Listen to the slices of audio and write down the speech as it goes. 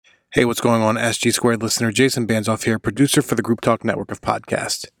Hey, what's going on, SG Squared listener? Jason Banzoff here, producer for the Group Talk Network of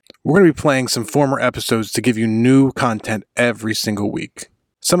podcasts. We're going to be playing some former episodes to give you new content every single week.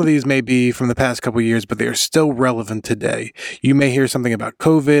 Some of these may be from the past couple years, but they are still relevant today. You may hear something about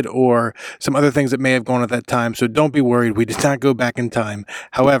COVID or some other things that may have gone at that time, so don't be worried. We did not go back in time.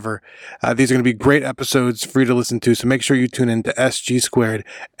 However, these are going to be great episodes for you to listen to, so make sure you tune in to SG Squared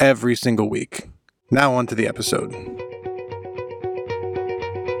every single week. Now on to the episode.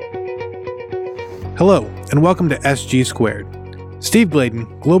 Hello, and welcome to SG Squared. Steve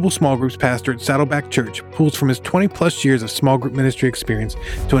Gladen, Global Small Groups Pastor at Saddleback Church, pulls from his 20-plus years of small group ministry experience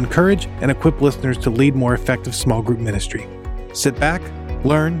to encourage and equip listeners to lead more effective small group ministry. Sit back,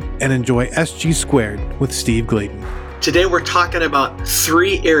 learn, and enjoy SG Squared with Steve Gladen. Today we're talking about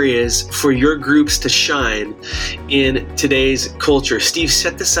 3 areas for your groups to shine in today's culture. Steve,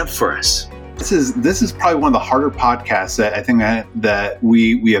 set this up for us. This is probably one of the harder podcasts that I think that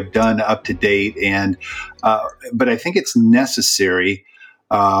we have done up to date, and but I think it's necessary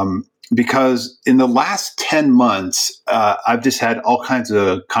because in the last 10 months, I've just had all kinds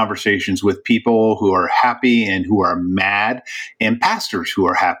of conversations with people who are happy and who are mad, and pastors who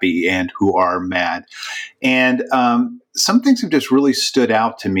are happy and who are mad, and some things have just really stood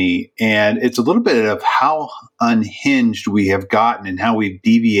out to me, and it's a little bit of how unhinged we have gotten and how we've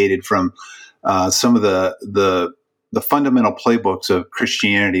deviated from some of the fundamental playbooks of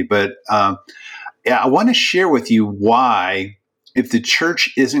Christianity. But I want to share with you why, if the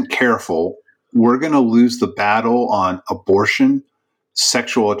church isn't careful, we're going to lose the battle on abortion,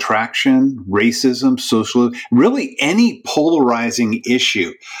 sexual attraction, racism, socialism, really any polarizing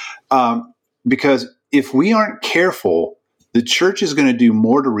issue. Because if we aren't careful, the church is going to do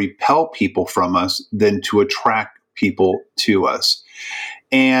more to repel people from us than to attract people to us.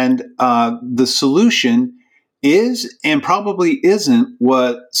 And the solution is, and probably isn't,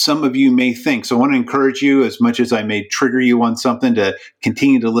 what some of you may think. So I want to encourage you, as much as I may trigger you on something, to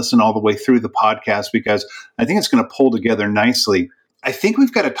continue to listen all the way through the podcast, because I think it's going to pull together nicely. I think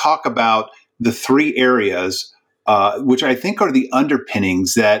we've got to talk about the 3 areas, which I think are the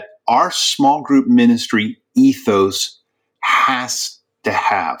underpinnings that our small group ministry ethos has to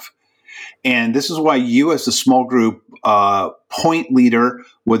have. And this is why you, as a small group point leader,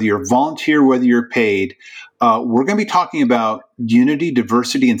 whether you're volunteer, whether you're paid, we're going to be talking about unity,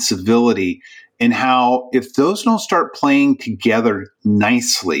 diversity, and civility, and how if those don't start playing together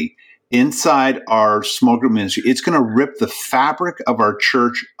nicely inside our small group ministry, it's going to rip the fabric of our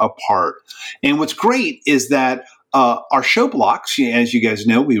church apart. And what's great is that our show blocks, as you guys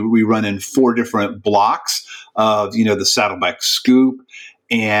know, we run in 4 different blocks of, the Saddleback Scoop.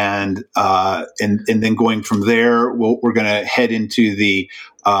 And then going from there, we're going to head into the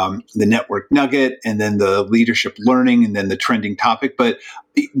Network Nugget, and then the Leadership Learning, and then the Trending Topic. But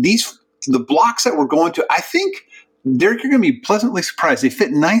the blocks that we're going to, I think you're going to be pleasantly surprised. They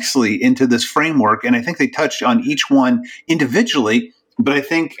fit nicely into this framework, and I think they touched on each one individually. But I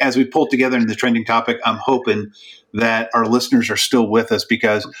think as we pull together in the Trending Topic, I'm hoping that our listeners are still with us,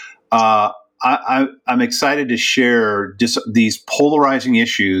 because I'm excited to share these polarizing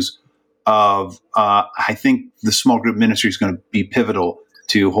issues of, I think the small group ministry is going to be pivotal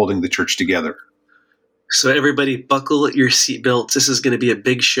to holding the church together. So everybody buckle your seatbelts. This is going to be a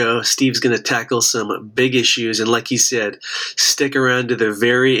big show. Steve's going to tackle some big issues. And like he said, stick around to the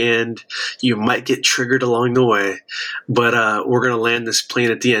very end. You might get triggered along the way, but we're going to land this plane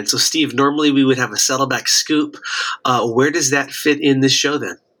at the end. So Steve, normally we would have a Saddleback Scoop. Where does that fit in this show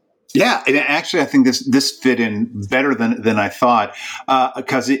then? Yeah, and actually, I think this fit in better than I thought,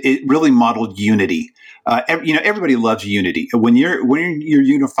 because it really modeled unity. Everybody loves unity. When you're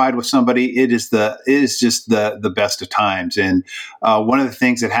unified with somebody, it is just the best of times. And one of the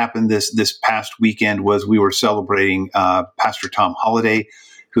things that happened this past weekend was we were celebrating Pastor Tom Holliday,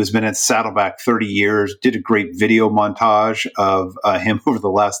 who has been at Saddleback 30 years. Did a great video montage of him over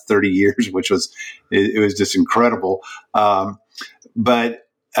the last 30 years, which was just incredible. But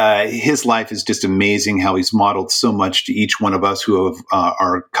his life is just amazing, how he's modeled so much to each one of us who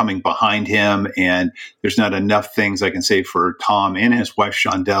are coming behind him. And there's not enough things I can say for Tom and his wife,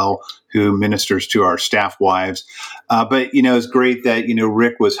 Shondell, who ministers to our staff wives. But, it's great that,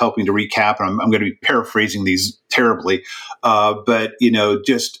 Rick was helping to recap. And I'm going to be paraphrasing these terribly. But, he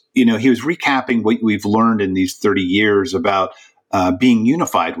was recapping what we've learned in these 30 years about being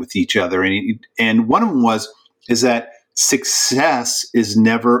unified with each other. And one of them is that success is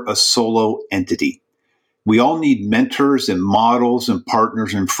never a solo entity. We all need mentors and models and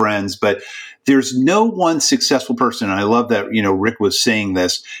partners and friends, but there's no one successful person. And I love that, Rick was saying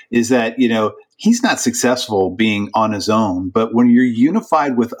this, is that, he's not successful being on his own. But when you're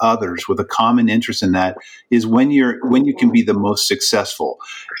unified with others with a common interest in that is when you can be the most successful.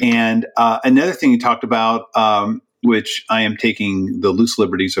 And another thing you talked about, which I am taking the loose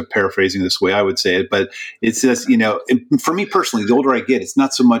liberties of paraphrasing this way I would say it, but it says, for me personally, the older I get, it's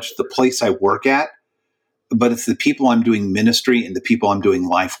not so much the place I work at, but it's the people I'm doing ministry and the people I'm doing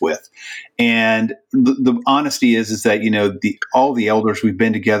life with. And the honesty is that, all the elders, we've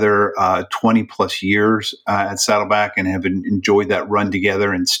been together 20 plus years at Saddleback and have enjoyed that run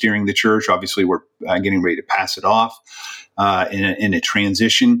together and steering the church. Obviously, we're getting ready to pass it off in a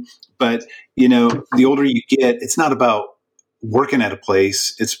transition. But, the older you get, it's not about working at a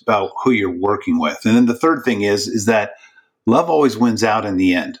place. It's about who you're working with. And then the third thing is that love always wins out in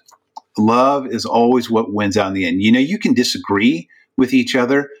the end. Love is always what wins out in the end. You can disagree with each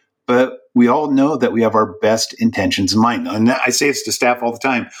other, but we all know that we have our best intentions in mind. And I say this to staff all the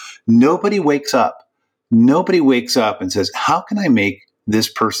time. Nobody wakes up and says, how can I make this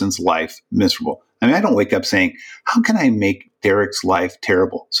person's life miserable? I mean, I don't wake up saying, how can I make Derek's life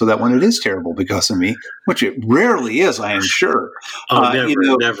terrible so that when it is terrible because of me, which it rarely is, I am sure.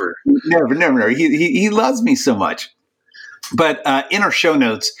 Never. He loves me so much. But in our show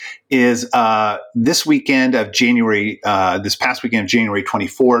notes is this weekend of January, this past weekend of January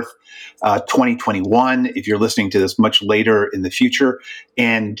 24th, 2021, if you're listening to this much later in the future,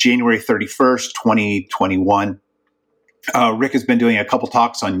 and January 31st, 2021. Rick has been doing a couple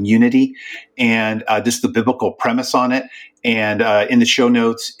talks on unity and just the biblical premise on it. And in the show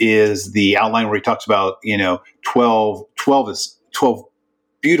notes is the outline where he talks about, 12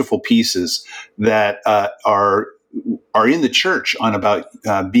 beautiful pieces that are in the church on about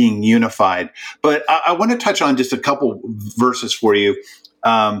being unified. But I want to touch on just a couple verses for you.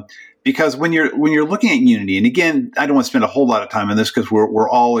 Because when you're looking at unity, and again, I don't want to spend a whole lot of time on this because we're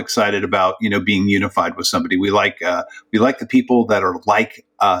all excited about being unified with somebody. We like the people that are like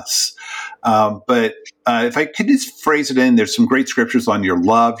us. But if I could just phrase it in, there's some great scriptures on your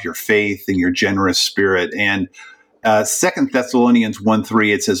love, your faith, and your generous spirit. And 2 Thessalonians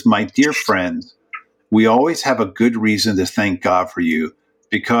 1:3, it says, "My dear friends, we always have a good reason to thank God for you,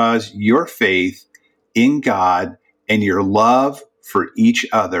 because your faith in God and your love for each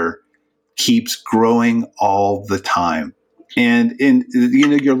other keeps growing all the time." And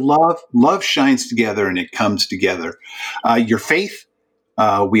your love shines together and it comes together. Your faith,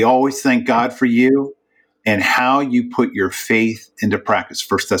 we always thank God for you and how you put your faith into practice.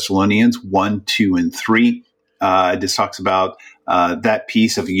 1 Thessalonians 1, 2, and 3 just talks about that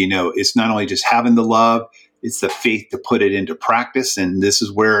piece of, it's not only just having the love, it's the faith to put it into practice. And this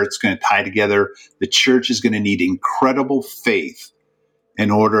is where it's going to tie together. The church is going to need incredible faith in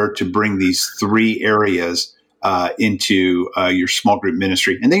order to bring these three areas into your small group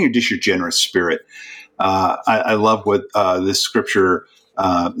ministry. And then your generous spirit. I love what this scripture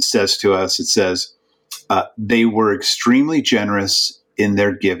says to us. It says, they were extremely generous in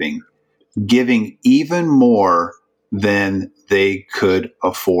their giving even more than they could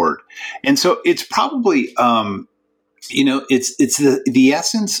afford. And so it's probably, it's the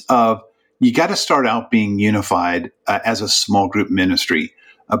essence of, you got to start out being unified as a small group ministry,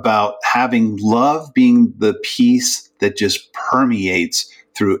 about having love being the piece that just permeates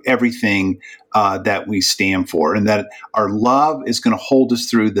through everything that we stand for, and that our love is going to hold us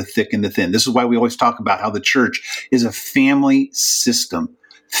through the thick and the thin. This is why we always talk about how the church is a family system.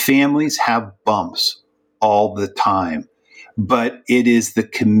 Families have bumps all the time, but it is the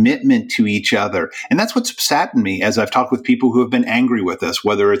commitment to each other. And that's what's saddened me as I've talked with people who have been angry with us,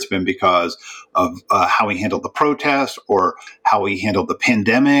 whether it's been because of how we handled the protest, or how we handled the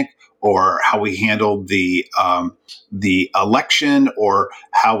pandemic, or how we handled the election, or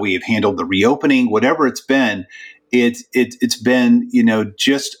how we have handled the reopening, whatever it's been. It's been,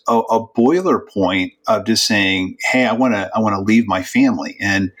 just a boiler point of just saying, hey, I want to leave my family.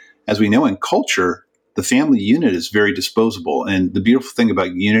 And as we know in culture, the family unit is very disposable. And the beautiful thing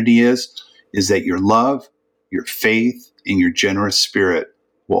about unity is that your love, your faith, and your generous spirit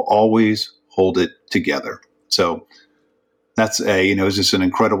will always hold it together. So that's it's just an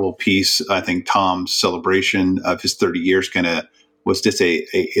incredible piece. I think Tom's celebration of his 30 years was just a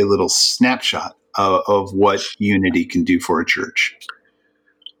little snapshot of what unity can do for a church.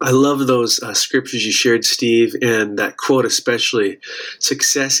 I love those scriptures you shared, Steve, and that quote especially.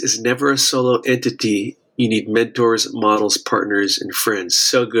 Success is never a solo entity. You need mentors, models, partners, and friends.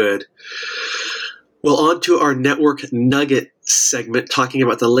 So good. Well, on to our Network Nugget segment, talking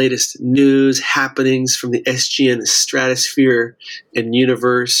about the latest news, happenings from the SGN stratosphere and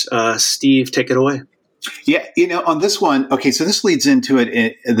universe. Steve, take it away. Yeah, on this one, okay, so this leads into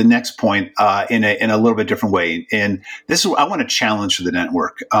the next point in a little bit different way, and this is I want to challenge the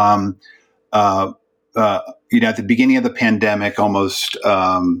network. Uh, at the beginning of the pandemic, almost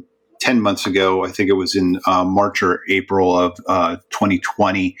 10 months ago, I think it was in March or April of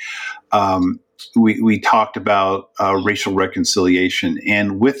 2020. We talked about racial reconciliation.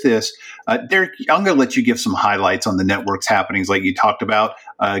 And with this, Derek, I'm going to let you give some highlights on the network's happenings like you talked about,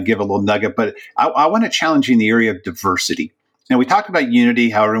 give a little nugget. But I want to challenge you in the area of diversity. Now, we talked about unity,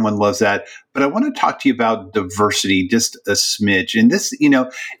 how everyone loves that. But I want to talk to you about diversity just a smidge. And this,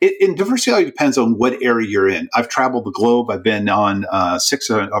 in diversity always depends on what area you're in. I've traveled the globe. I've been on 6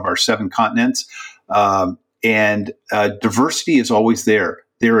 of our 7 continents. And diversity is always there.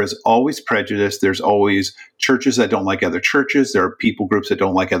 There is always prejudice. There's always churches that don't like other churches. There are people groups that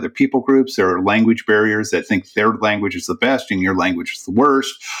don't like other people groups. There are language barriers that think their language is the best and your language is the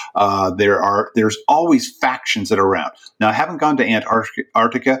worst. There's always factions that are around. Now, I haven't gone to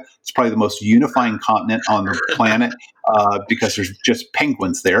Antarctica. It's probably the most unifying continent on the planet because there's just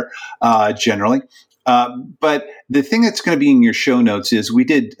penguins there generally. But the thing that's going to be in your show notes is we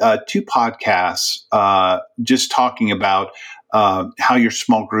did 2 podcasts just talking about how your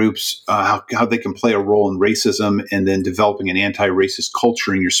small groups, how they can play a role in racism and then developing an anti-racist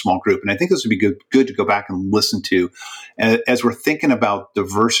culture in your small group. And I think this would be good to go back and listen to as we're thinking about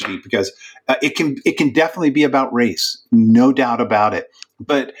diversity, because it can definitely be about race, no doubt about it.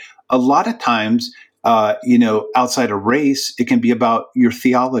 But a lot of times, outside of race, it can be about your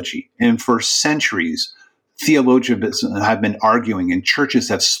theology. And for centuries, theologians have been arguing and churches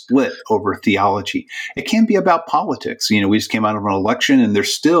have split over theology. It can be about politics. We just came out of an election and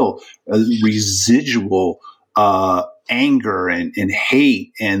there's still a residual anger and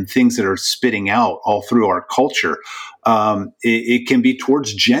hate and things that are spitting out all through our culture. It can be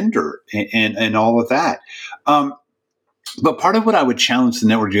towards gender and all of that. But part of what I would challenge the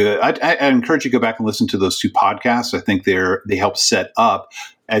network to do, I encourage you to go back and listen to those 2 podcasts. I think they help set up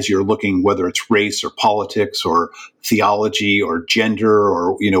as you're looking, whether it's race or politics or theology or gender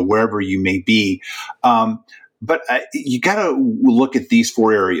or, wherever you may be. But you got to look at these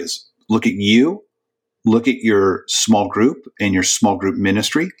 4 areas. Look at you, look at your small group and your small group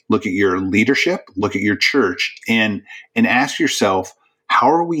ministry, look at your leadership, look at your church, and ask yourself,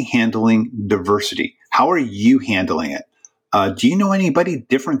 how are we handling diversity? How are you handling it? Do you know anybody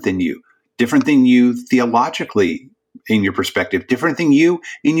different than you theologically in your perspective, different than you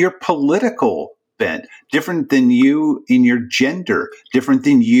in your political bent, different than you in your gender, different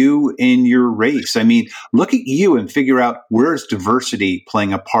than you in your race? I mean, look at you and figure out where is diversity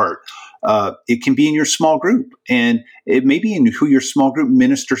playing a part. It can be in your small group, and it may be in who your small group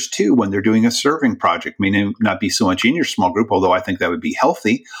ministers to when they're doing a serving project. It may not be so much in your small group, although I think that would be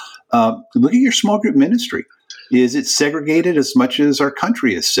healthy. Look at your small group ministry. Is it segregated as much as our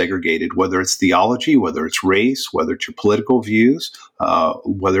country is segregated, whether it's theology, whether it's race, whether it's your political views,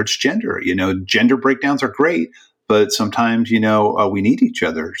 whether it's gender? Gender breakdowns are great, but sometimes, we need each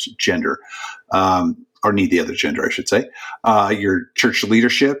other's gender. Or need the other gender, I should say. Your church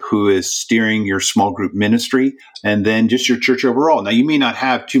leadership, who is steering your small group ministry, and then just your church overall. Now, you may not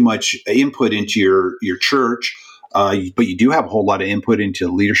have too much input into your church, but you do have a whole lot of input into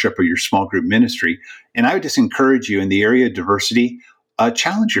the leadership of your small group ministry. And I would just encourage you in the area of diversity,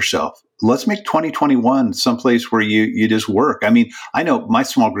 challenge yourself. Let's make 2021 someplace where you just work. I mean, I know my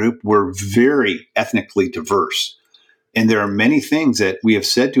small group, we're very ethnically diverse. And there are many things that we have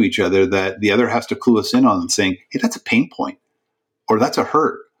said to each other that the other has to clue us in on and saying, hey, that's a pain point, or that's a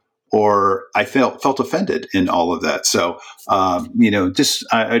hurt, or I felt offended in all of that. So,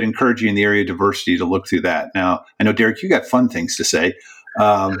 I'd encourage you in the area of diversity to look through that. Now, I know, Derek, you got fun things to say,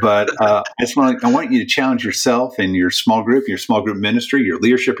 but I want you to challenge yourself and your small group ministry, your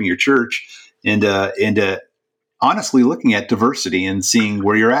leadership in your church, and honestly looking at diversity and seeing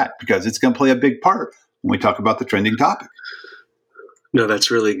where you're at, because it's going to play a big part when we talk about the trending topic. No, that's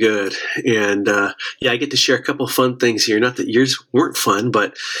really good. And I get to share a couple fun things here. Not that yours weren't fun,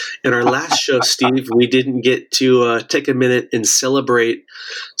 but in our last show, Steve, we didn't get to take a minute and celebrate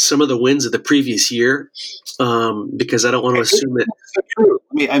some of the wins of the previous year because I don't want to assume that. That's so true.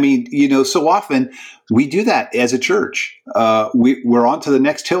 I mean, so often we do that as a church. We're on to the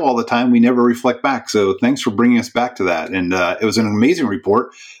next hill all the time. We never reflect back. So thanks for bringing us back to that. And it was an amazing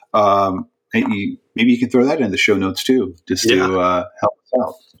report. Maybe you can throw that in the show notes too, just to help us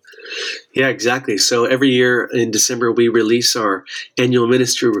out. Yeah, exactly. So every year in December, we release our annual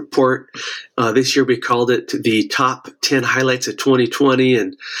ministry report. This year, we called it the top 10 highlights of 2020.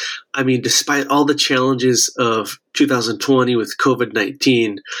 And I mean, despite all the challenges of 2020 with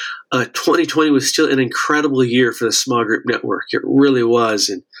COVID-19, 2020 was still an incredible year for the Small Group Network. It really was.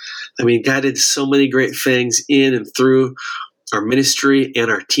 And I mean, God did so many great things in and through our ministry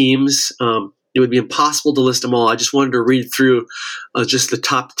and our teams. It would be impossible to list them all. I just wanted to read through just the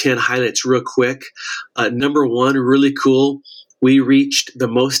top 10 highlights real quick. Number one, really cool. We reached the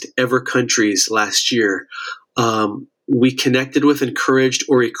most ever countries last year. We connected with, encouraged,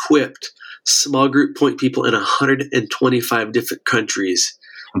 or equipped small group point people in 125 different countries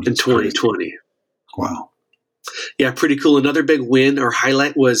in 2020. Wow. Yeah, pretty cool. Another big win or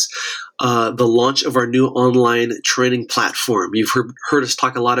highlight was the launch of our new online training platform. You've heard us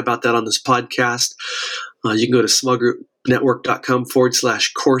talk a lot about that on this podcast. You can go to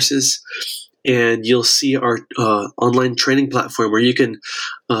smallgroupnetwork.com/courses, and you'll see our online training platform where you can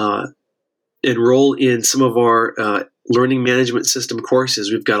enroll in some of our learning management system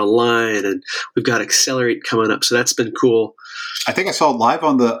courses. We've got Align and we've got Accelerate coming up. So that's been cool. I think I saw it live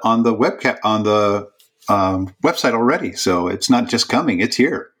on the webcam on the website already. So it's not just coming; it's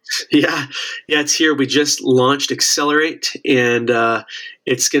here. Yeah, it's here. We just launched Accelerate, and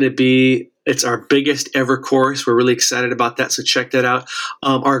it's our biggest ever course. We're really excited about that, so check that out.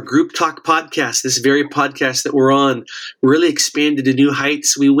 Our Group Talk podcast, this very podcast that we're on, really expanded to new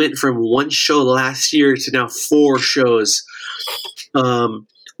heights. We went from one show last year to now 4 shows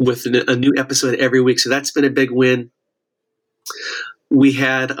with a new episode every week, so that's been a big win. We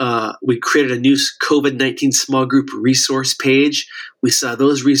created a new COVID-19 small group resource page. We saw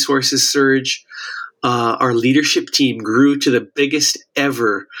those resources surge. Our leadership team grew to the biggest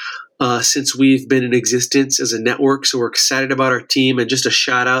ever since we've been in existence as a network. So we're excited about our team, and just a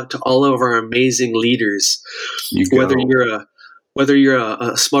shout out to all of our amazing leaders. Whether you're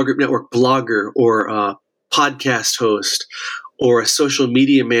a small group network blogger or a podcast host or a social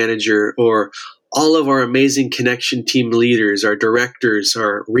media manager, or all of our amazing connection team leaders, our directors,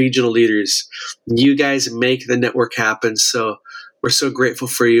 our regional leaders, you guys make the network happen. So we're so grateful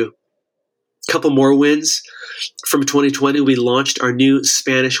for you. A couple more wins from 2020. We launched our new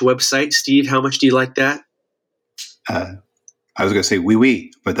Spanish website. Steve, how much do you like that? I was going to say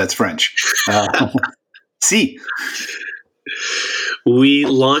oui, but that's French. Si. We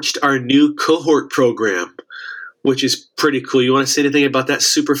launched our new cohort program, which is pretty cool. You want to say anything about that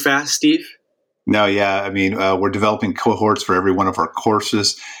super fast, Steve? No, yeah. I mean, we're developing cohorts for every one of our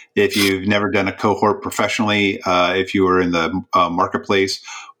courses. If you've never done a cohort professionally, if you were in the marketplace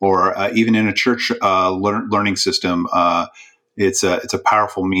or even in a church learning system, it's a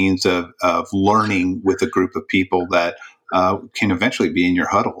powerful means of learning with a group of people that can eventually be in your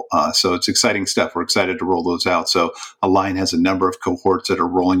huddle. So it's exciting stuff. We're excited to roll those out. So Align has a number of cohorts that are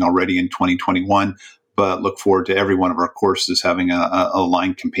rolling already in 2021, but look forward to every one of our courses having a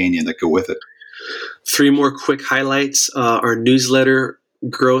Align companion that go with it. 3 more quick highlights. Our newsletter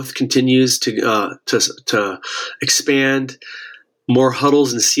growth continues to expand. More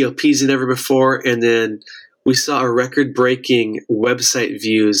huddles and COPs than ever before. And then we saw a record-breaking website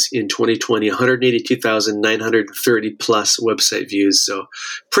views in 2020, 182,930 plus website views. So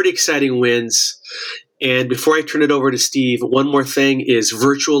pretty exciting wins. And before I turn it over to Steve, one more thing is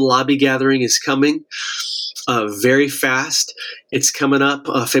virtual lobby gathering is coming. Very fast. It's coming up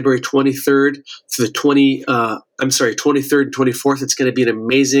February 23rd to the 23rd and 24th. It's going to be an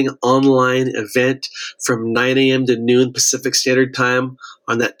amazing online event from 9 a.m. to noon Pacific Standard Time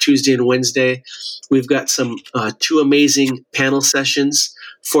on that Tuesday and Wednesday. We've got some 2 amazing panel sessions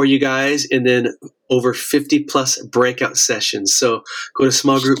for you guys, and then over 50 plus breakout sessions. So go to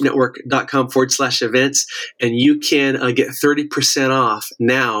smallgroupnetwork.com/events, and you can get 30% off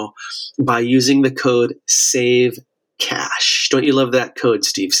now by using the code SAVECASH. Don't you love that code,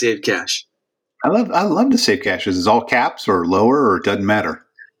 Steve? SAVECASH. I love the Save Cash. Is it all caps or lower, or it doesn't matter?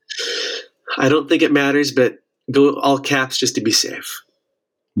 I don't think it matters, but go all caps just to be safe.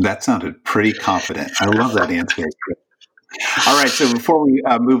 That sounded pretty confident. I love that answer. All right. So before we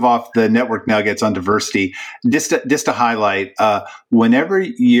move off the network nuggets on diversity, just to highlight, whenever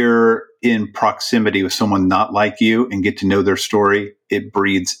you're in proximity with someone not like you and get to know their story, it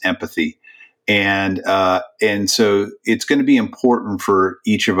breeds empathy. And so it's going to be important for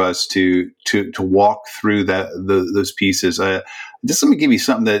each of us to walk through those pieces. Just let me give you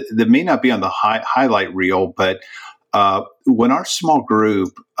something that may not be on the highlight reel, but when our small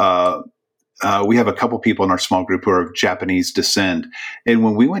group we have a couple people in our small group who are of Japanese descent. And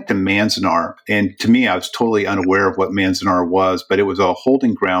when we went to Manzanar, and to me, I was totally unaware of what Manzanar was, but it was a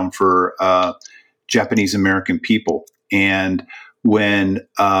holding ground for Japanese American people. And when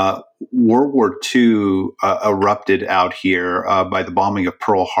World War II erupted out here by the bombing of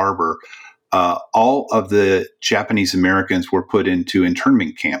Pearl Harbor, all of the Japanese Americans were put into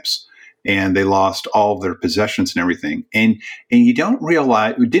internment camps, and they lost all of their possessions and everything. And we didn't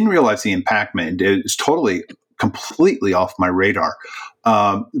realize the impactment. It was completely off my radar.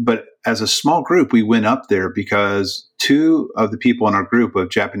 But as a small group, we went up there because two of the people in our group of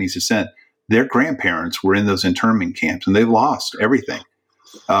Japanese descent, their grandparents were in those internment camps, and they lost everything.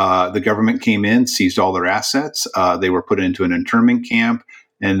 The government came in, seized all their assets. They were put into an internment camp.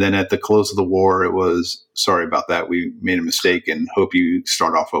 And then at the close of the war, it was, sorry about that, we made a mistake and hope you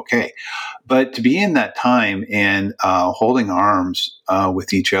start off okay. But to be in that time and holding arms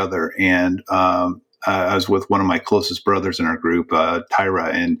with each other, and I was with one of my closest brothers in our group,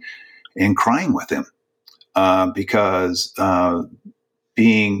 Tyra, and crying with him because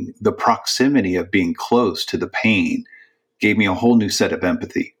being the proximity of being close to the pain gave me a whole new set of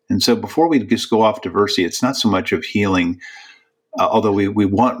empathy. And so before we just go off diversity, it's not so much of healing, although we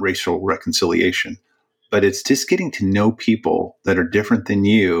want racial reconciliation, but it's just getting to know people that are different than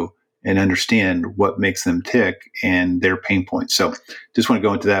you and understand what makes them tick and their pain points. So just want to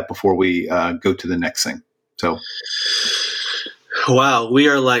go into that before we go to the next thing. So. Wow, we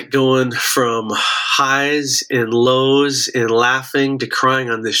are like going from highs and lows and laughing to crying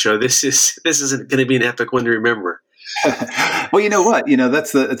on this show. This isn't going to be an epic one to remember. Well, you know what?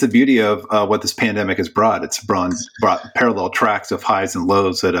 That's the beauty of what this pandemic has brought. It's brought parallel tracks of highs and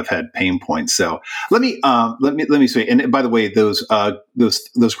lows that have had pain points. So let me say. And by the way, those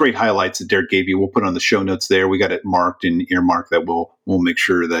great highlights that Derek gave you, we'll put on the show notes there. We got it marked and earmarked. That we'll make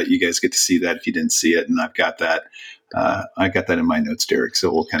sure that you guys get to see that if you didn't see it. And I've got that. I got that in my notes, Derek. So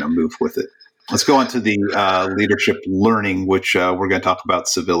we'll kind of move with it. Let's go on to the leadership learning, which we're going to talk about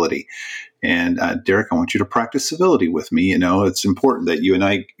civility. And Derek, I want you to practice civility with me. It's important that you and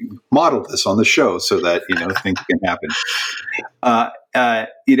I model this on the show so that, things can happen.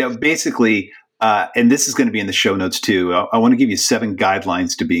 Basically, and this is going to be in the show notes too. I want to give you 7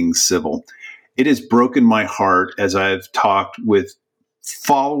 guidelines to being civil. It has broken my heart as I've talked with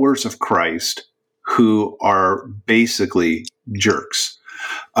followers of Christ who are basically jerks.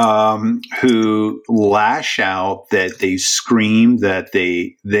 Who lash out, that they scream, that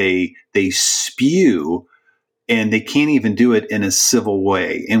they spew, and they can't even do it in a civil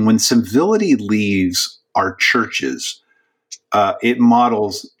way. And when civility leaves our churches, it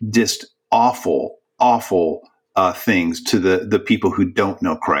models just awful things to the people who don't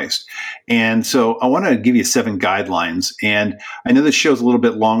know Christ. And so I want to give you 7 guidelines. And I know this show's a little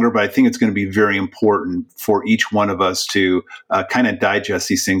bit longer, but I think it's going to be very important for each one of us to kind of digest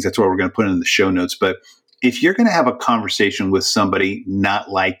these things. That's why we're going to put it in the show notes. But if you're going to have a conversation with somebody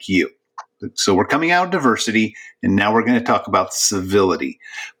not like you, so we're coming out of diversity, and now we're going to talk about civility.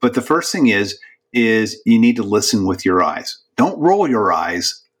 But the first thing is you need to listen with your eyes. Don't roll your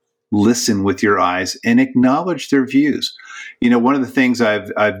eyes. Listen with your eyes and acknowledge their views. One of the things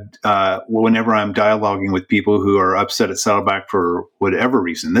whenever I'm dialoguing with people who are upset at Saddleback for whatever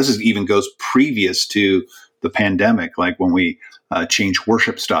reason, even goes previous to the pandemic, like when we changed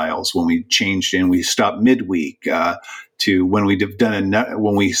worship styles, when we changed and we stopped midweek, to when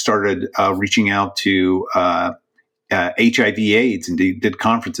when we started reaching out to HIV/AIDS and did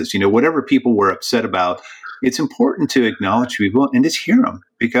conferences. Whatever people were upset about, it's important to acknowledge people and just hear them,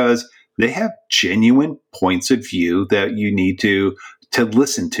 because they have genuine points of view that you need to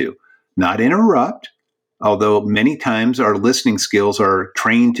listen to, not interrupt. Although many times our listening skills are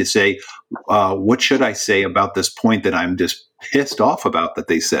trained to say, what should I say about this point that I'm just pissed off about that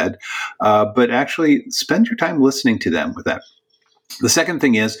they said? But actually spend your time listening to them with that. The second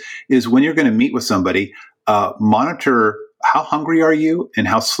thing is when you're going to meet with somebody, monitor how hungry are you and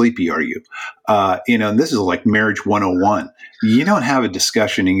how sleepy are you? And this is like marriage 101. You don't have a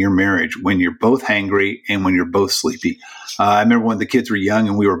discussion in your marriage when you're both hangry and when you're both sleepy. I remember when the kids were young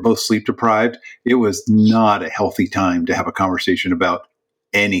and we were both sleep deprived, it was not a healthy time to have a conversation about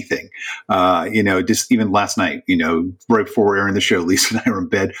anything. Just even last night, right before we're airing the show, Lisa and I were in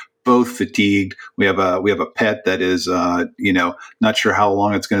bed, both fatigued. We have a pet that is, not sure how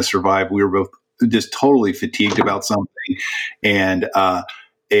long it's going to survive. We were both just totally fatigued about something. And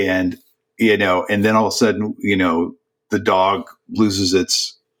then all of a sudden, the dog loses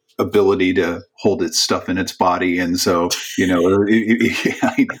its ability to hold its stuff in its body. And so, I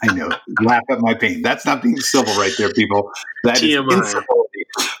know, laugh at my pain. That's not being civil right there, people. That TMI. Is incivility.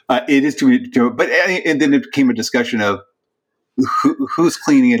 It is too many, but and then it became a discussion of who's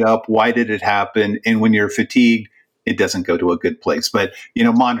cleaning it up, why did it happen, and when you're fatigued, it doesn't go to a good place. But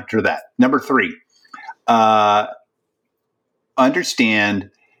monitor that. Number 3, understand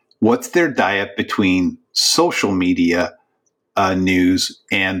what's their diet between social media news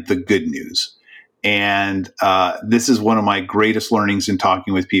and the good news. And this is one of my greatest learnings in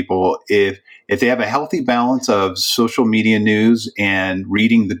talking with people. If they have a healthy balance of social media news and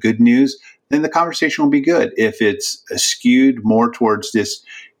reading the good news, then the conversation will be good. If it's skewed more towards this,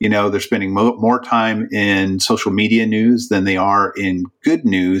 they're spending more time in social media news than they are in good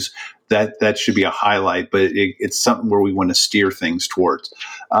news, that should be a highlight. But it's something where we want to steer things towards.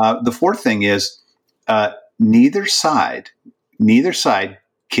 The 4th thing is neither side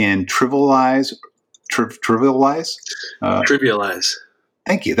can trivialize.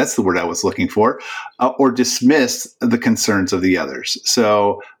 Thank you. That's the word I was looking for. Or dismiss the concerns of the others.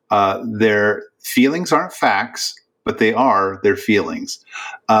 So their feelings aren't facts, but they are their feelings.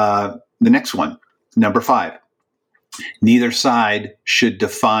 The next one, number 5. Neither side should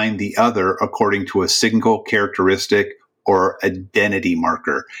define the other according to a single characteristic or identity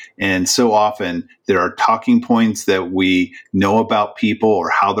marker. And so often there are talking points that we know about people, or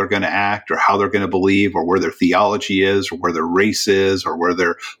how they're going to act, or how they're going to believe, or where their theology is, or where their race is, or where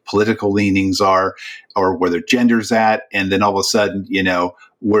their political leanings are, or where their gender's at. And then all of a sudden,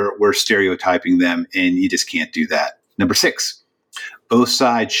 we're stereotyping them, and you just can't do that. Number 6, both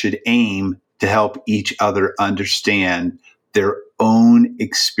sides should aim to help each other understand their own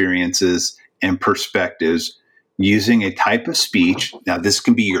experiences and perspectives using a type of speech. Now, this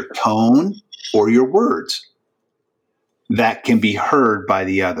can be your tone or your words that can be heard by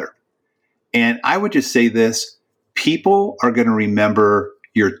the other. And I would just say this: people are going to remember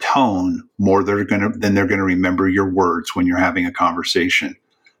your tone more than they're going to remember your words when you're having a conversation.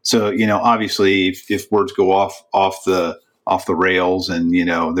 So, obviously, if words go off the rails, and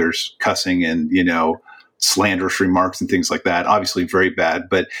there's cussing and slanderous remarks and things like that, obviously very bad.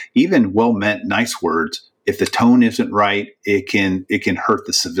 But even well-meant nice words, if the tone isn't right, it can hurt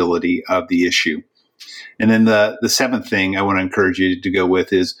the civility of the issue. And then the 7th thing I want to encourage you to go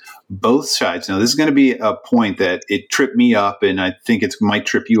with is both sides. Now, this is going to be a point that it tripped me up, and I think it might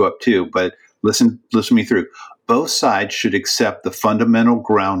trip you up too, but listen me through. Both sides should accept the fundamental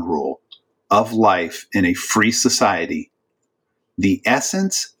ground rule of life in a free society. The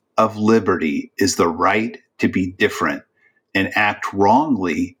essence of liberty is the right to be different and act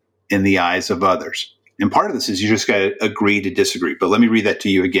wrongly in the eyes of others. And part of this is you just got to agree to disagree. But let me read that to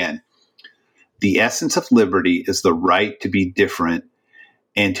you again. The essence of liberty is the right to be different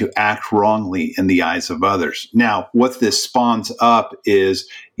and to act wrongly in the eyes of others. Now, what this spawns up is,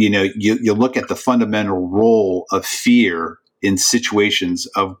 you look at the fundamental role of fear in situations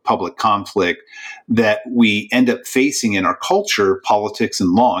of public conflict that we end up facing in our culture, politics,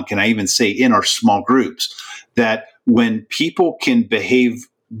 and law. And can I even say in our small groups, that when people can behave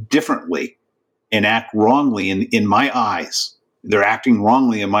differently and act wrongly in my eyes, they're acting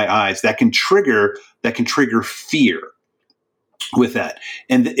wrongly in my eyes, that can trigger fear with that.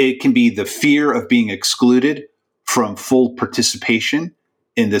 And it can be the fear of being excluded from full participation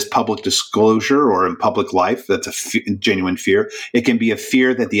in this public disclosure or in public life. That's a genuine fear. It can be a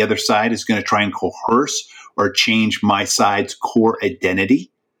fear that the other side is going to try and coerce or change my side's core identity.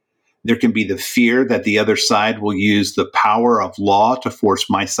 There can be the fear that the other side will use the power of law to force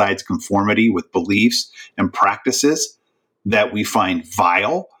my side's conformity with beliefs and practices that we find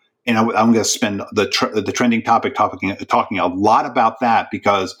vile. And I'm going to spend the trending topic talking a lot about that,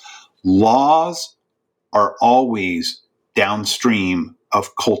 because laws are always downstream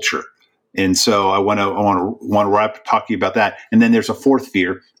of culture. And so I want to wrap talking about that. And then there's a 4th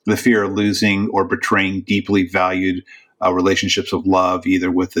fear, the fear of losing or betraying deeply valued relationships of love,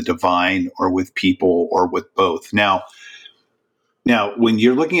 either with the divine or with people or with both. Now, when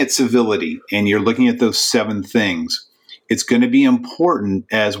you're looking at civility and you're looking at those 7 things, it's going to be important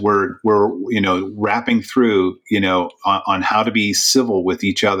as we're wrapping through, on how to be civil with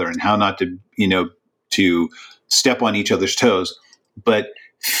each other and how not to, to step on each other's toes. But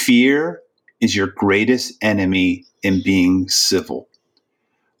fear is your greatest enemy in being civil.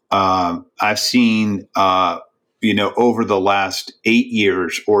 I've seen, over the last 8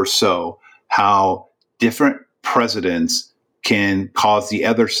 years or so, how different presidents can cause the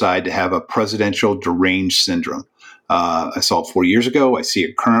other side to have a presidential deranged syndrome. I saw it 4 years ago. I see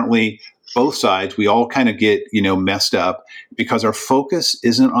it currently. Both sides, we all kind of get, messed up because our focus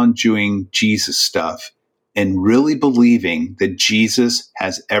isn't on doing Jesus stuff and really believing that Jesus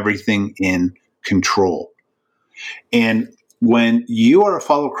has everything in control. And when you are a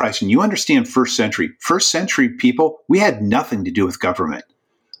follower of Christ and you understand first century people, we had nothing to do with government.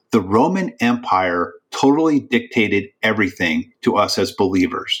 The Roman Empire totally dictated everything to us as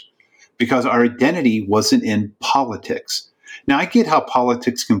believers because our identity wasn't in politics. Now, I get how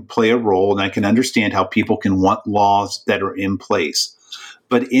politics can play a role, and I can understand how people can want laws that are in place.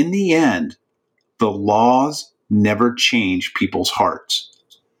 But in the end, the laws never change people's hearts.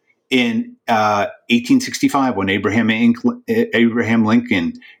 In 1865, when Abraham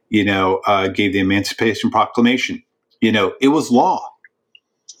Lincoln, gave the Emancipation Proclamation, it was law.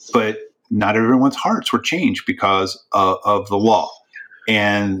 But not everyone's hearts were changed because of the law.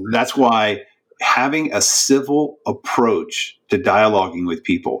 And that's why having a civil approach to dialoguing with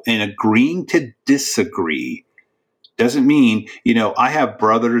people and agreeing to disagree doesn't mean, I have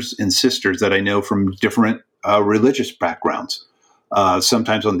brothers and sisters that I know from different religious backgrounds,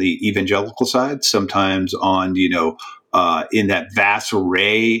 sometimes on the evangelical side, sometimes on, in that vast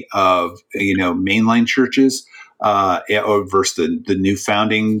array of, mainline churches, or versus the new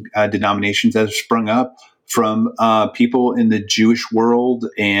founding denominations that have sprung up from people in the Jewish world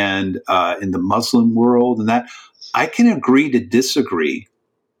and in the Muslim world, and that I can agree to disagree.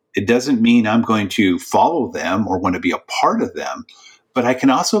 It doesn't mean I'm going to follow them or want to be a part of them, but I can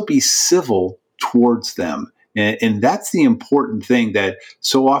also be civil towards them. And that's the important thing that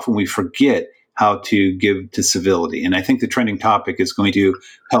so often we forget how to give to civility. And I think the trending topic is going to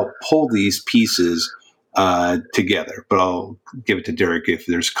help pull these pieces together. But I'll give it to Derek if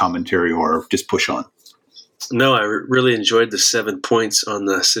there's commentary or just push on. No, I really enjoyed the 7 points on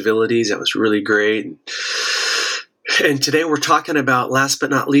the civilities. That was really great. And today we're talking about, last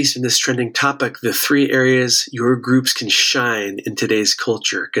but not least in this trending topic, the 3 areas your groups can shine in today's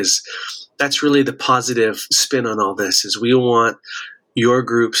culture, because that's really the positive spin on all this, is we want your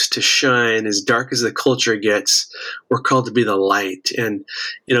groups to shine. As dark as the culture gets, we're called to be the light. And,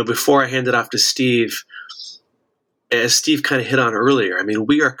 before I hand it off to Steve, as Steve kind of hit on earlier,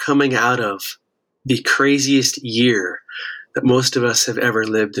 we are coming out of the craziest year that most of us have ever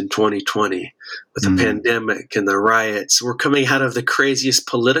lived in 2020 with the pandemic and the riots. We're coming out of the craziest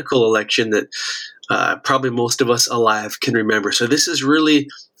political election that probably most of us alive can remember. So this is really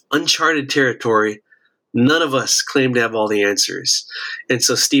uncharted territory. None of us claim to have all the answers. And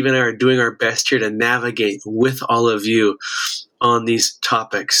so Steve and I are doing our best here to navigate with all of you on these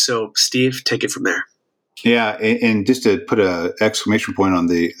topics. So Steve, take it from there. Yeah, and just to put an exclamation point on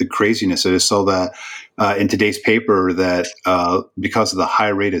the craziness, I just saw that in today's paper that because of the high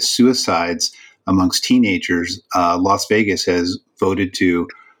rate of suicides amongst teenagers, Las Vegas has voted to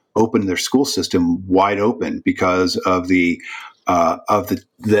open their school system wide open because of the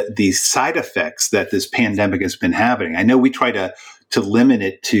side effects that this pandemic has been having. I know we try to limit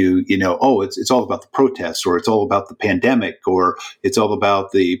it to, it's all about the protests, or it's all about the pandemic, or it's all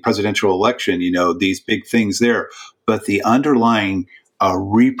about the presidential election, these big things there. But the underlying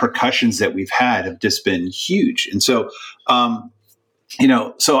repercussions that we've had have just been huge. And so,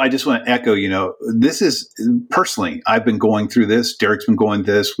 so I just want to echo, this is personally, I've been going through this. Derek's been going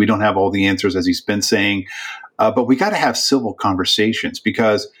through this. We don't have all the answers, as he's been saying, but we got to have civil conversations,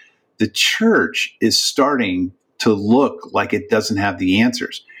 because the church is starting to look like it doesn't have the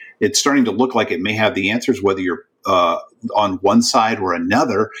answers. It's starting to look like it may have the answers, whether you're on one side or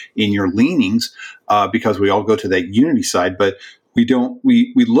another in your leanings, because we all go to that unity side, but we don't.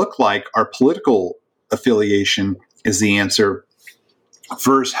 We look like our political affiliation is the answer,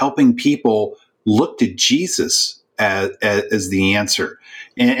 versus helping people look to Jesus as the answer.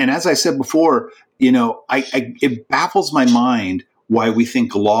 And as I said before, it baffles my mind why we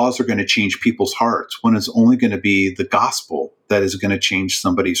think laws are going to change people's hearts when it's only going to be the gospel that is going to change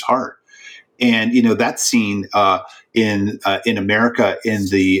somebody's heart. And, that's seen in America in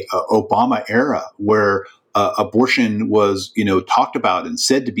the Obama era, where abortion was, talked about and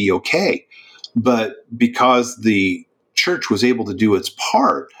said to be okay. But because the church was able to do its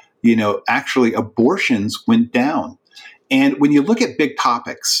part, actually abortions went down. And when you look at big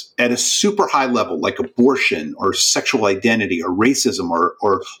topics at a super high level, like abortion or sexual identity or racism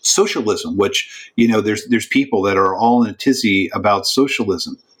or socialism, which, there's people that are all in a tizzy about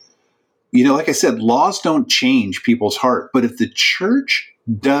socialism. Like I said, laws don't change people's heart. But if the church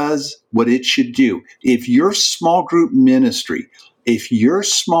does what it should do, if your small group ministry, if your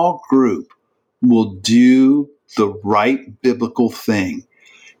small group will do the right biblical thing,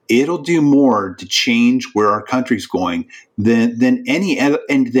 it'll do more to change where our country's going than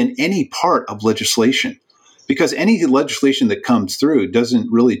any part of legislation. Because any legislation that comes through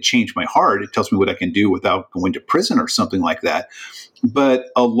doesn't really change my heart. It tells me what I can do without going to prison or something like that. But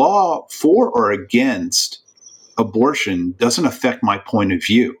a law for or against abortion doesn't affect my point of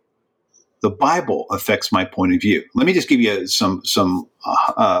view. The Bible affects my point of view. Let me just give you some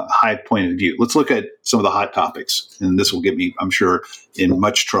high point of view. Let's look at some of the hot topics, and this will get me, I'm sure, in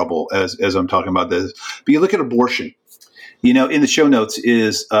much trouble as I'm talking about this. But you look at abortion. You know, in the show notes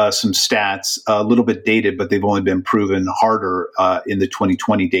is some stats, a little bit dated, but they've only been proven harder in the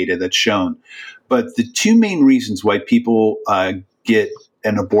 2020 data that's shown. But the two main reasons why people get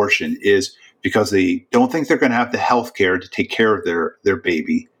an abortion is because they don't think they're going to have the health care to take care of their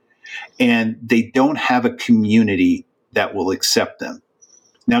baby, and they don't have a community that will accept them.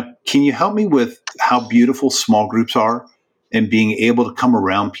 Now, can you help me with how beautiful small groups are and being able to come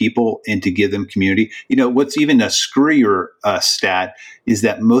around people and to give them community? You know, what's even a screwier stat is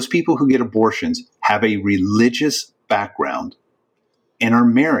that most people who get abortions have a religious background and are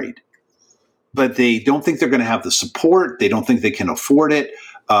married, but they don't think they're going to have the support. They don't think they can afford it.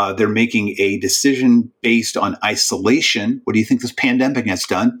 They're making a decision based on isolation. What do you think this pandemic has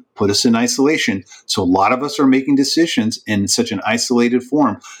done? Put us in isolation. So a lot of us are making decisions in such an isolated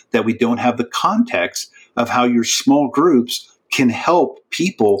form that we don't have the context of how your small groups can help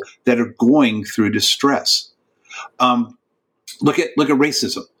people that are going through distress. Look at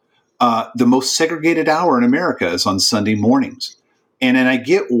racism. The most segregated hour in America is on Sunday mornings. And I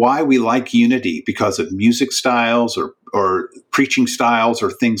get why we like unity because of music styles or preaching styles or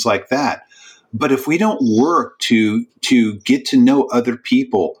things like that. But if we don't work to get to know other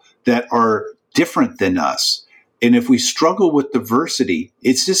people that are different than us, and if we struggle with diversity,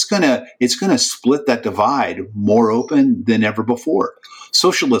 it's gonna split that divide more open than ever before.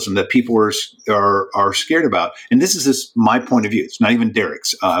 Socialism that people are scared about, and this is just my point of view. It's not even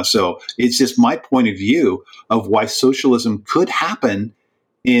Derek's. So it's just my point of view of why socialism could happen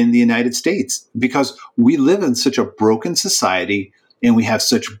in the United States, because we live in such a broken society and we have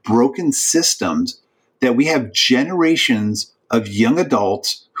such broken systems that we have generations of young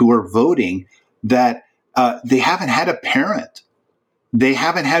adults who are voting that they haven't had a parent. They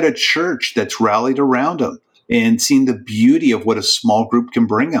haven't had a church that's rallied around them and seen the beauty of what a small group can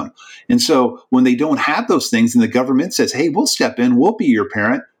bring them. And so when they don't have those things and the government says, hey, we'll step in, we'll be your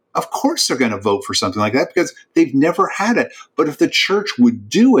parent, of course they're going to vote for something like that because they've never had it. But if the church would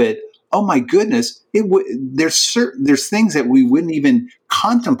do it, oh my goodness, there's things that we wouldn't even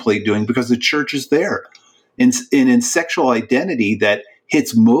contemplate doing because the church is there. And in sexual identity that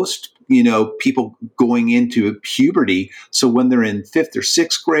hits most people going into puberty. So when they're in 5th or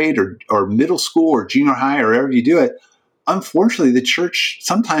 6th grade or middle school or junior high or wherever you do it, unfortunately, the church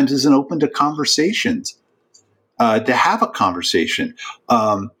sometimes isn't open to conversations, to have a conversation.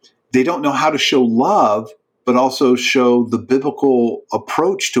 They don't know how to show love, but also show the biblical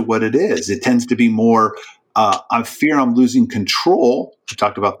approach to what it is. It tends to be more, I fear I'm losing control. We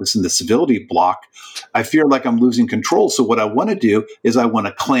talked about this in the civility block. I fear like I'm losing control. So what I want to do is I want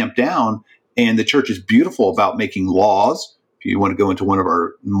to clamp down. And the church is beautiful about making laws. If you want to go into one of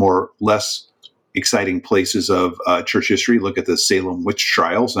our less exciting places of church history, look at the Salem witch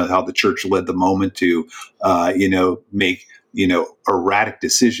trials and how the church led the moment to, make, erratic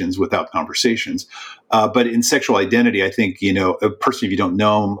decisions without conversations. But in sexual identity, I think, a person, if you don't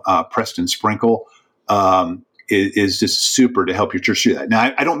know him, Preston Sprinkle, is just super to help your church do that.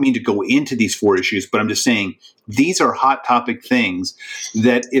 Now, I don't mean to go into these 4 issues, but I'm just saying these are hot topic things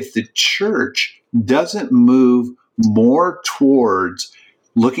that if the church doesn't move more towards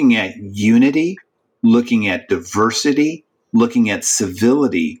looking at unity, looking at diversity, looking at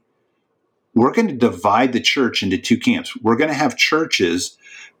civility, we're going to divide the church into 2 camps. We're going to have churches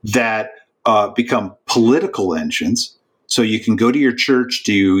that become political engines. So you can go to your church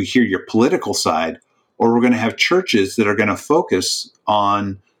to hear your political side, or we're going to have churches that are going to focus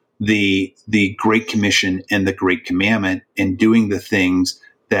on the Great Commission and the Great Commandment and doing the things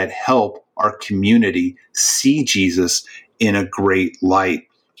that help our community see Jesus in a great light.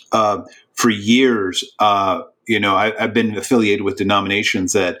 For years, I've been affiliated with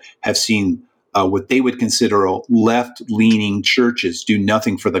denominations that have seen what they would consider left-leaning churches do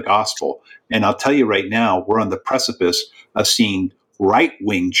nothing for the gospel. And I'll tell you right now, we're on the precipice of seeing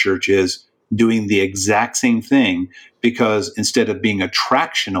right-wing churches doing the exact same thing, because instead of being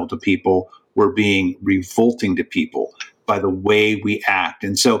attractional to people, we're being revolting to people by the way we act.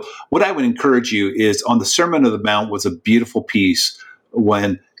 And so what I would encourage you is, on the Sermon on the Mount was a beautiful piece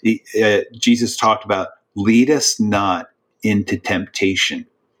when Jesus talked about, lead us not into temptation.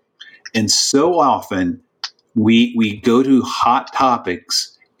 And so often we go to hot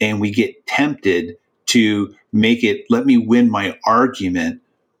topics and we get tempted to make it, let me win my argument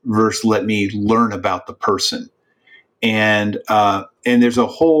versus let me learn about the person. And there's a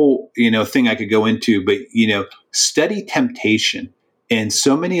whole, thing I could go into, but, study temptation. And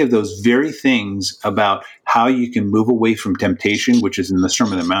so many of those very things about how you can move away from temptation, which is in the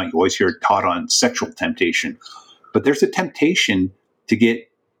Sermon on the Mount, you always hear it taught on sexual temptation. But there's a temptation to get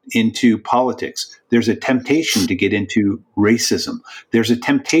into politics. There's a temptation to get into racism. There's a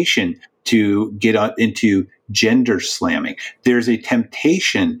temptation to get into gender slamming. There's a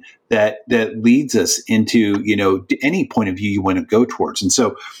temptation that leads us into, any point of view you want to go towards. And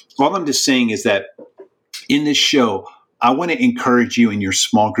so all I'm just saying is that in this show, I want to encourage you in your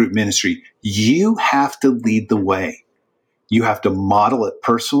small group ministry. You have to lead the way. You have to model it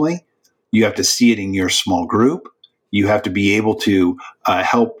personally. You have to see it in your small group. You have to be able to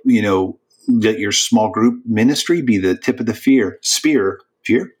help, that your small group ministry be the tip of the spear,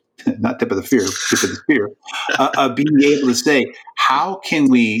 not tip of the fear, tip of the spear. Being able to say, how can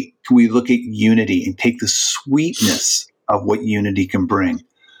we look at unity and take the sweetness of what unity can bring,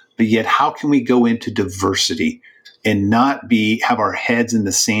 but yet how can we go into diversity and not have our heads in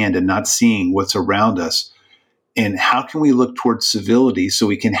the sand and not seeing what's around us? And how can we look towards civility so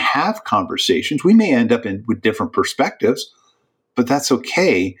we can have conversations? We may end up with different perspectives, but that's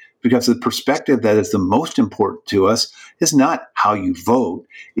okay, because the perspective that is the most important to us is not how you vote,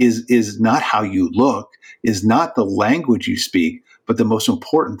 is not how you look, is not the language you speak, but the most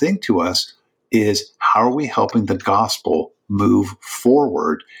important thing to us is how are we helping the gospel move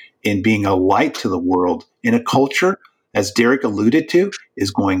forward in being a light to the world in a culture, as Derek alluded to,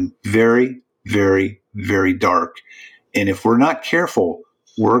 is going very, very, very dark. And if we're not careful,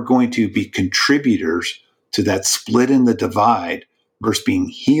 we're going to be contributors to that split in the divide versus being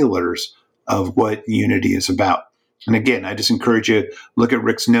healers of what unity is about. And again, I just encourage you, look at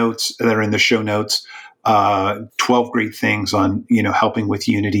Rick's notes that are in the show notes, 12 great things on, helping with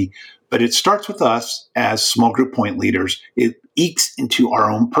unity. But it starts with us as small group point leaders. It ekes into our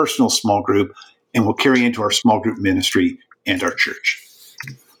own personal small group and will carry into our small group ministry and our church.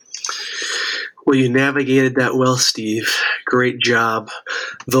 Well, you navigated that well, Steve. Great job.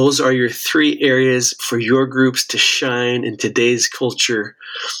 Those are your 3 areas for your groups to shine in today's culture.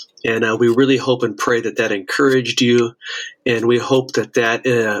 And we really hope and pray that encouraged you. And we hope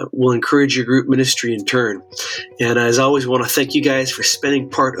that will encourage your group ministry in turn. And as always, we want to thank you guys for spending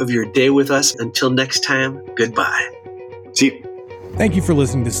part of your day with us. Until next time, goodbye. See you. Thank you for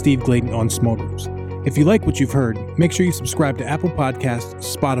listening to Steve Gladen on Small Groups. If you like what you've heard, make sure you subscribe to Apple Podcasts,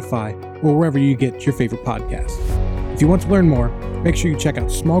 Spotify, or wherever you get your favorite podcasts. If you want to learn more, make sure you check out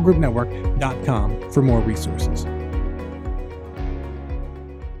smallgroupnetwork.com for more resources.